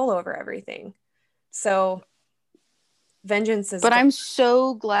control over everything. So vengeance is. But I'm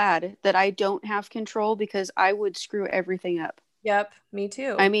so glad that I don't have control because I would screw everything up. Yep, me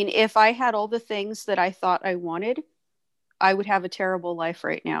too. I mean, if I had all the things that I thought I wanted, I would have a terrible life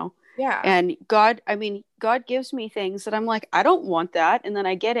right now. Yeah. And God gives me things that I'm like, I don't want that. And then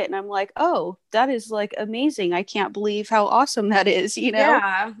I get it and I'm like, oh, that is like amazing. I can't believe how awesome that is,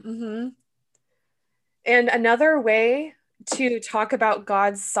 Yeah. Mm-hmm. And another way to talk about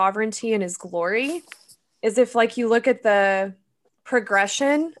God's sovereignty and his glory is if you look at the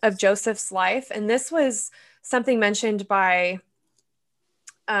progression of Joseph's life, and this was something mentioned by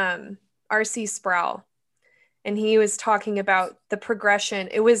R.C. Sproul, and he was talking about the progression.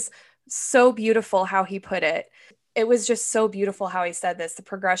 It was so beautiful how he put it. It was just so beautiful how he said this, the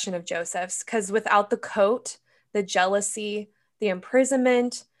progression of Joseph's, because without the coat, the jealousy, the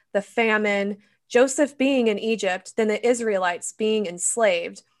imprisonment, the famine, Joseph being in Egypt, then the Israelites being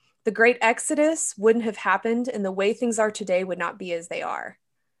enslaved, the great Exodus wouldn't have happened, and the way things are today would not be as they are.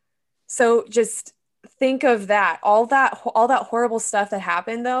 So just think of that. All that horrible stuff that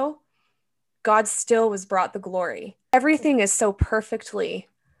happened, though, God still was brought the glory. Everything is so perfectly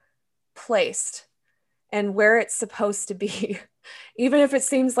placed and where it's supposed to be. Even if it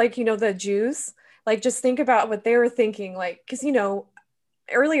seems like, the Jews, just think about what they were thinking, because,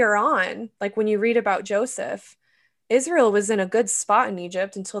 earlier on, when you read about Joseph, Israel was in a good spot in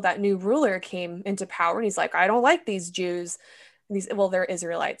Egypt until that new ruler came into power. And he's like, I don't like these Jews. They're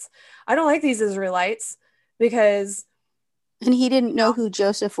Israelites. I don't like these Israelites because. And he didn't know who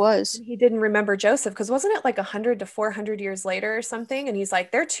Joseph was. He didn't remember Joseph because wasn't it 100 to 400 years later or something? And he's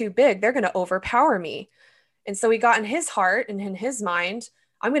like, they're too big. They're going to overpower me. And so he got in his heart and in his mind,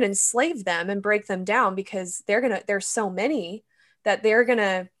 I'm going to enslave them and break them down because there's so many that they're going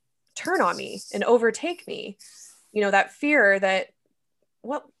to turn on me and overtake me. That fear that,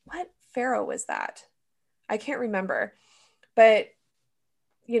 what Pharaoh was that? I can't remember. But,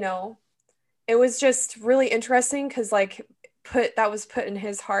 it was just really interesting because that was put in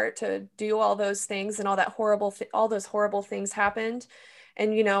his heart to do all those things, and all those horrible things happened.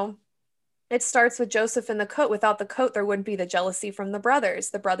 And, it starts with Joseph in the coat. Without the coat, there wouldn't be the jealousy from the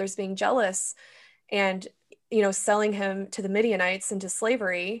brothers being jealous and, selling him to the Midianites into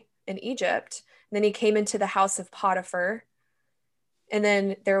slavery in Egypt. And then he came into the house of Potiphar, And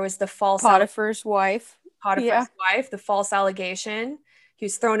then there was the false Potiphar's wife. Potiphar's Yeah. wife, the false allegation. He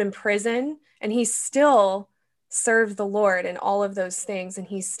was thrown in prison, and he still served the Lord in all of those things, and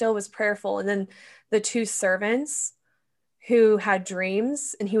he still was prayerful. And then the two servants who had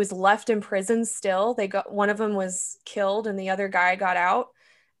dreams, and he was left in prison still. They got, one of them was killed and the other guy got out.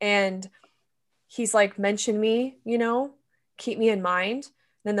 And he's like, mention me, keep me in mind.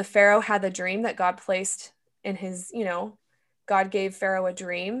 Then the Pharaoh had the dream that God placed in his, God gave Pharaoh a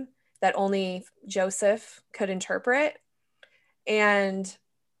dream that only Joseph could interpret. And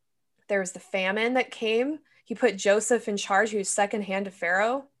there was the famine that came. He put Joseph in charge. He was second hand to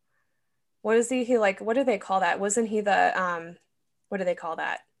Pharaoh. What is he like, what do they call that? Wasn't he the, what do they call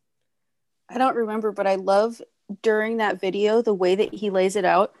that? I don't remember, but I love during that video the way that he lays it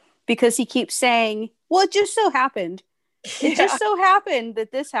out, because he keeps saying, well, it just so happened. It just so happened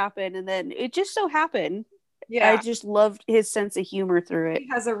that this happened. And then it just so happened. Yeah. I just loved his sense of humor through it. He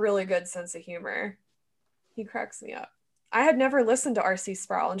has a really good sense of humor. He cracks me up. I had never listened to R.C.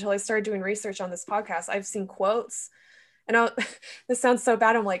 Sproul until I started doing research on this podcast. I've seen quotes, and this sounds so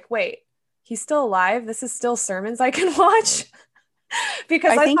bad. I'm like, wait, he's still alive? This is still sermons I can watch?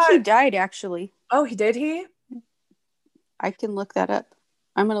 Because I think he died, actually. Oh, did he? I can look that up.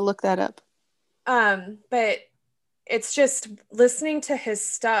 I'm going to look that up. But it's just listening to his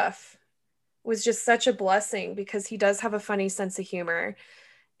stuff was just such a blessing, because he does have a funny sense of humor.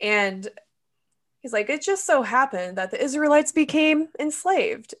 And he's like, it just so happened that the Israelites became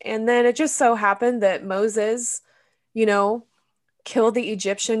enslaved. And then it just so happened that Moses, killed the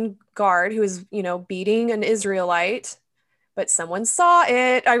Egyptian guard who was, beating an Israelite, but someone saw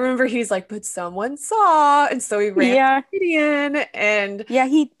it. I remember he's like, but someone saw. And so he ran to Gideon, and yeah,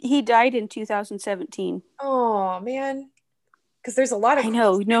 he died in 2017. Oh man. Because there's a lot of I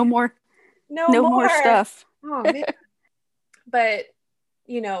know, no more stuff. Oh man. But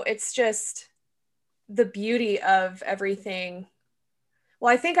it's just the beauty of everything.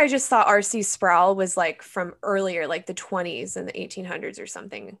 Well, I think I just thought R.C. Sproul was like from earlier, like the 20s and the 1800s or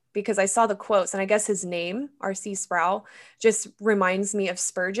something, because I saw the quotes, and I guess his name, R.C. Sproul, just reminds me of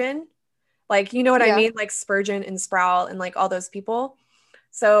Spurgeon. Like, you know what I mean? Like Spurgeon and Sproul and like all those people.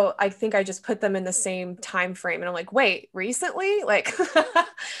 So I think I just put them in the same time frame, and I'm like, wait, recently? Like, I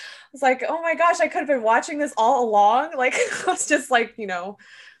was like, oh my gosh, I could have been watching this all along. Like, I was just like,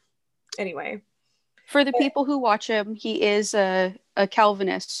 anyway. For the people who watch him, he is a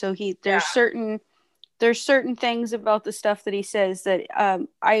Calvinist. So there's certain things about the stuff that he says that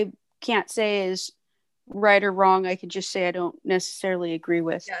I can't say is right or wrong. I could just say I don't necessarily agree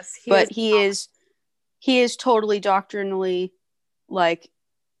with. Yes, he is totally doctrinally, like,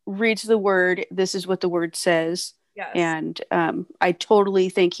 reads the word. This is what the word says. Yes. And I totally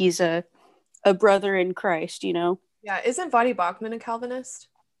think he's a brother in Christ, Yeah. Isn't Voddie Baucham a Calvinist?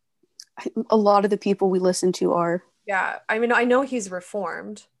 A lot of the people we listen to are. Yeah. I mean, I know he's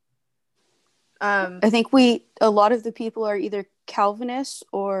Reformed. I think a lot of the people are either Calvinists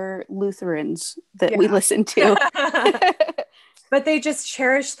or Lutherans that we listen to. But they just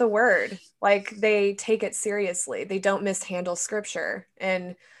cherish the word. Like, they take it seriously. They don't mishandle scripture,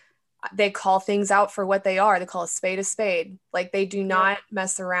 and they call things out for what they are. They call a spade a spade. Like, they do not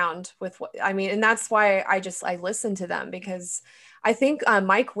mess around with and that's why I listen to them, because I think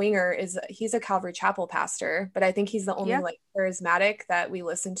Mike Winger he's a Calvary Chapel pastor, but I think he's the only like charismatic that we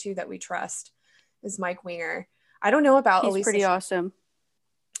listen to that we trust is Mike Winger. I don't know about He's Elisa. Pretty awesome.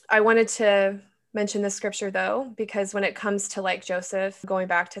 I wanted to mention this scripture though, because when it comes to like Joseph, going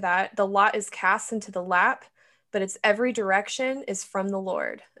back to that, the lot is cast into the lap, but its every direction is from the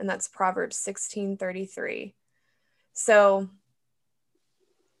Lord. And that's Proverbs 16:33. So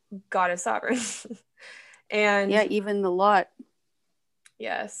God is sovereign. And even the lot.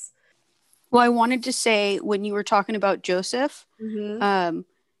 Yes. Well, I wanted to say, when you were talking about Joseph,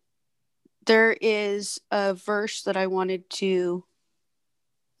 there is a verse that I wanted to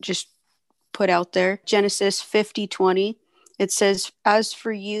just put out there. Genesis 50:20. It says, as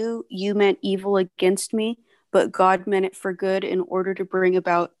for you, you meant evil against me, but God meant it for good in order to bring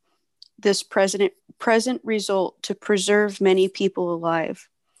about this present result to preserve many people alive.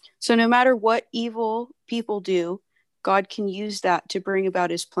 So no matter what evil people do, God can use that to bring about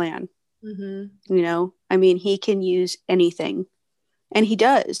his plan. He can use anything. And he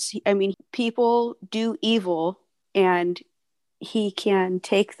does. People do evil, and he can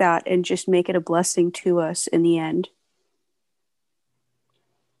take that and just make it a blessing to us in the end.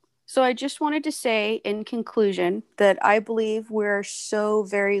 So I just wanted to say in conclusion that I believe we're so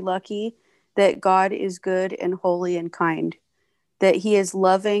very lucky that God is good and holy and kind, that he is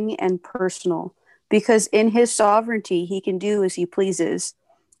loving and personal, because in his sovereignty, he can do as he pleases.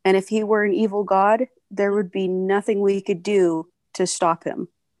 And if he were an evil God, there would be nothing we could do to stop him.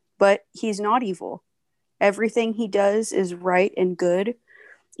 But he's not evil. Everything he does is right and good,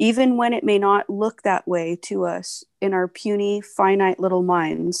 even when it may not look that way to us in our puny, finite little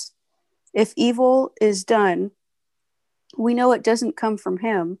minds. If evil is done, we know it doesn't come from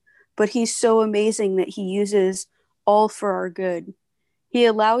him, but he's so amazing that he uses all for our good. He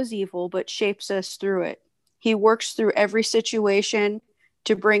allows evil, but shapes us through it. He works through every situation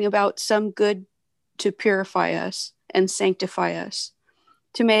to bring about some good, to purify us and sanctify us,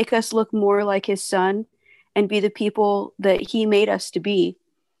 to make us look more like his son and be the people that he made us to be.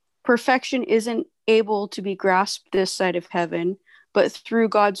 Perfection isn't able to be grasped this side of heaven, but through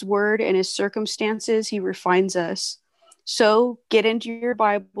God's word and his circumstances, he refines us. So get into your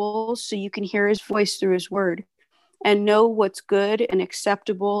Bible so you can hear his voice through his word and know what's good and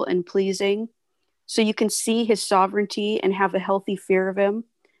acceptable and pleasing, so you can see his sovereignty and have a healthy fear of him,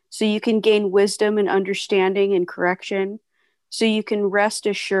 so you can gain wisdom and understanding and correction, so you can rest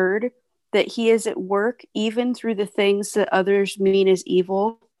assured that he is at work even through the things that others mean as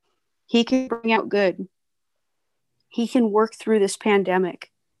evil. He can bring out good. He can work through this pandemic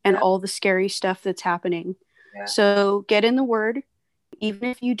and all the scary stuff that's happening. Yeah. So get in the word, even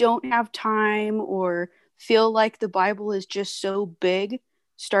if you don't have time or feel like the Bible is just so big,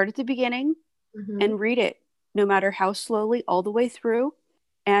 start at the beginning and read it, no matter how slowly, all the way through.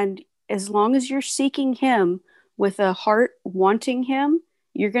 And as long as you're seeking him with a heart wanting him,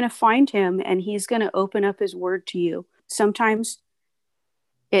 you're going to find him and he's going to open up his word to you. Sometimes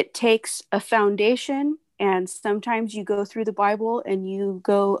it takes a foundation, and sometimes you go through the Bible and you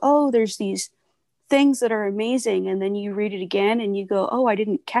go, oh, there's these things that are amazing. And then you read it again and you go, oh, I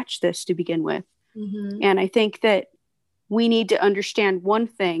didn't catch this to begin with. And I think that we need to understand one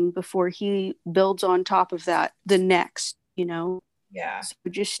thing before he builds on top of that the next, you know? Yeah. So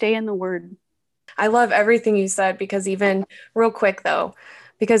just stay in the word. I love everything you said, because even real quick though,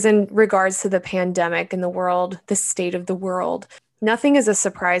 because in regards to the pandemic and the world, the state of the world, nothing is a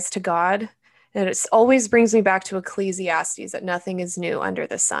surprise to God. And it always brings me back to Ecclesiastes, that nothing is new under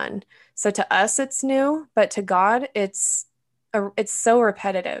the sun. So to us, it's new, but to God, it's so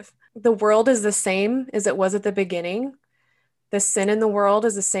repetitive. The world is the same as it was at the beginning. The sin in the world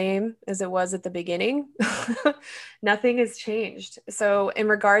is the same as it was at the beginning. Nothing has changed. So in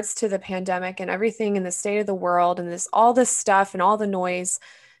regards to the pandemic and everything in the state of the world and all this stuff and all the noise,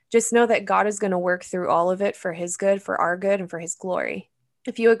 just know that God is going to work through all of it for his good, for our good, and for his glory.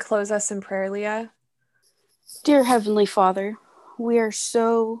 If you would close us in prayer, Leah. Dear Heavenly Father, we are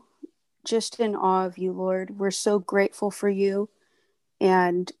so just in awe of you, Lord. We're so grateful for you.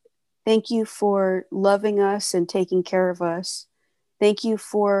 And thank you for loving us and taking care of us. Thank you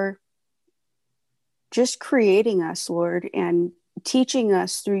for just creating us, Lord, and teaching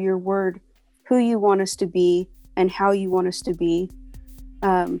us through your word who you want us to be and how you want us to be.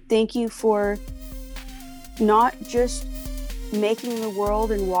 Thank you for not just making the world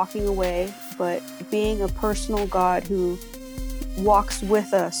and walking away, but being a personal God who walks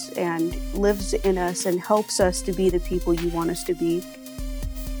with us and lives in us and helps us to be the people you want us to be.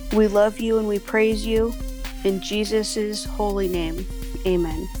 We love you and we praise you in Jesus' holy name.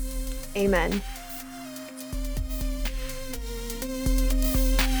 Amen. Amen.